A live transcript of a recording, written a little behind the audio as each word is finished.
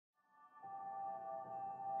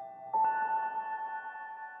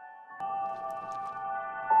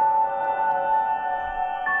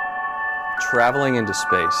Traveling into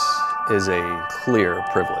space is a clear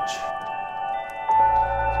privilege.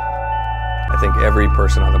 I think every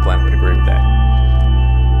person on the planet would agree with that.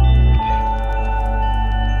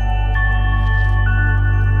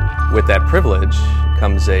 With that privilege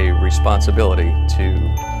comes a responsibility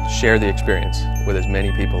to share the experience with as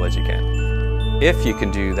many people as you can. If you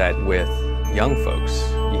can do that with young folks,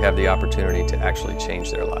 you have the opportunity to actually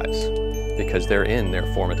change their lives because they're in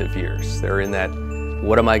their formative years. They're in that,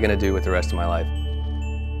 what am I going to do with the rest of my life?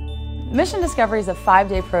 Mission Discovery is a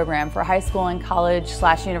 5-day program for high school and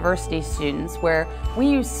college/university students where we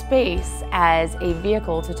use space as a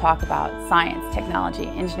vehicle to talk about science, technology,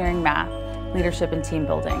 engineering, math, leadership, and team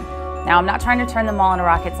building. Now, I'm not trying to turn them all into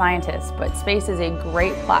rocket scientists, but space is a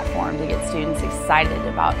great platform to get students excited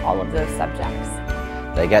about all of those subjects.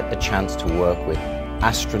 They get the chance to work with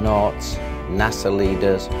astronauts, NASA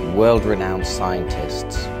leaders, world-renowned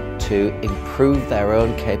scientists to improve their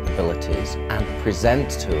own capabilities and present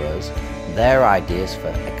to us their ideas for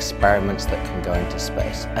experiments that can go into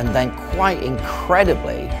space. And then quite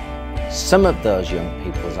incredibly, some of those young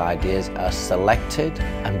people's ideas are selected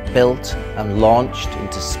and built and launched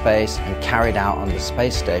into space and carried out on the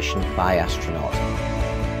space station by astronauts.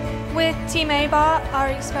 With Team ABAR, our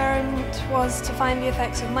experiment was to find the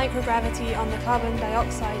effects of microgravity on the carbon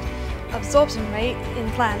dioxide absorption rate in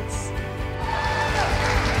plants.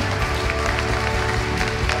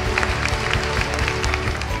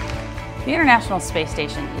 The International Space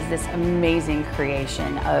Station is this amazing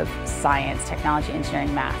creation of science, technology,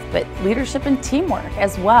 engineering, math, but leadership and teamwork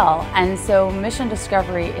as well. And so Mission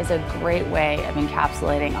Discovery is a great way of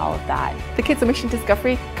encapsulating all of that. The kids at Mission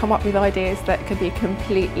Discovery come up with ideas that can be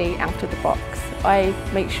completely out of the box. I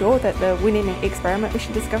make sure that the winning experiment,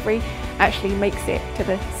 Mission Discovery, actually makes it to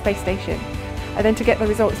the space station. And then to get the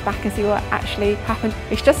results back and see what actually happened,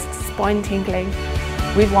 it's just spine-tingling.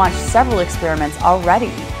 We've launched several experiments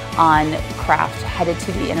already on craft headed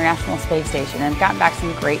to the International Space Station and gotten back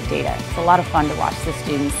some great data. It's a lot of fun to watch the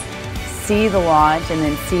students see the launch and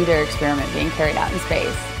then see their experiment being carried out in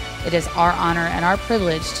space. It is our honor and our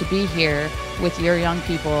privilege to be here with your young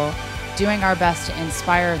people, doing our best to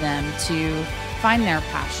inspire them to find their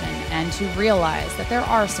passion and to realize that there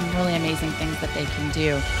are some really amazing things that they can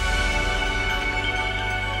do.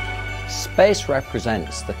 Space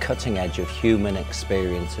represents the cutting edge of human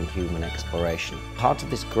experience and human exploration. Part of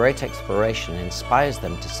this great exploration inspires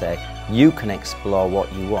them to say, you can explore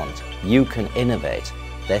what you want, you can innovate.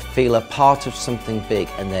 They feel a part of something big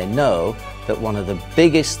and they know that one of the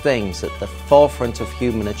biggest things at the forefront of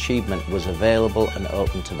human achievement was available and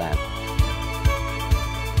open to them.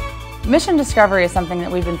 Mission Discovery is something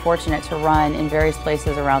that we've been fortunate to run in various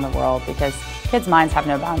places around the world because kids' minds have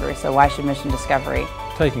no boundaries, so why should Mission Discovery?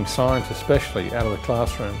 Taking science especially out of the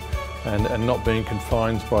classroom and not being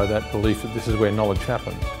confined by that belief that this is where knowledge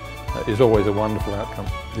happens is always a wonderful outcome.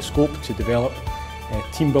 The scope to develop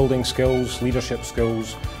team building skills, leadership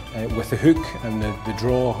skills with the hook and the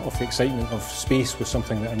draw of the excitement of space was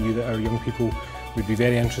something that I knew that our young people would be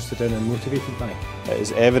very interested in and motivated by. It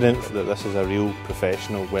is evident that this is a real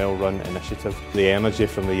professional, well-run initiative. The energy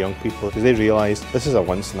from the young people, because they realise this is a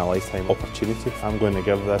once-in-a-lifetime opportunity. I'm going to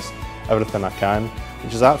give this everything I can,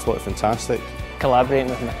 which is absolutely fantastic. Collaborating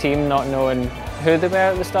with my team, not knowing who they were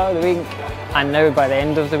at the start of the week, and now by the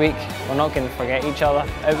end of the week, we're not going to forget each other.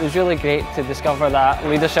 It was really great to discover that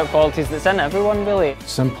leadership qualities that's in everyone, really.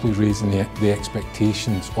 Simply raising the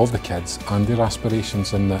expectations of the kids and their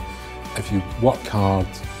aspirations, and that if you work hard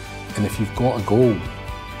and if you've got a goal,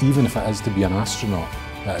 even if it is to be an astronaut,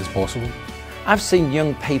 that is possible. I've seen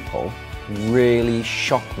young people really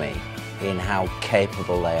shock me in how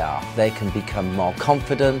capable they are. They can become more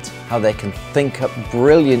confident, how they can think up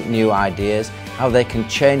brilliant new ideas, how they can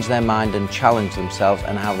change their mind and challenge themselves,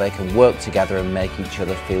 and how they can work together and make each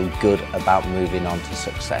other feel good about moving on to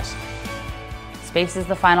success. Space is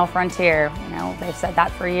the final frontier. You know, they've said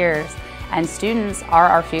that for years. And students are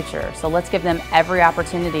our future, so let's give them every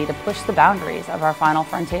opportunity to push the boundaries of our final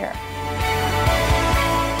frontier.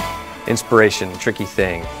 Inspiration, tricky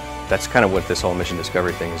thing. That's kind of what this whole Mission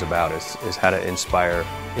Discovery thing is about, is how to inspire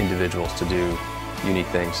individuals to do unique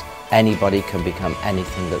things. Anybody can become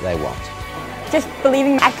anything that they want. Just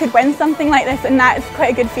believing I could win something like this, and that's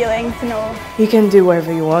quite a good feeling to know. You can do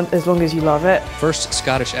whatever you want as long as you love it. First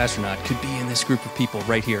Scottish astronaut could be in this group of people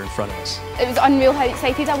right here in front of us. It was unreal how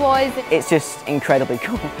excited I was. It's just incredibly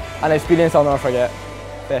cool. An experience I'll never forget,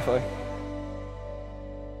 definitely.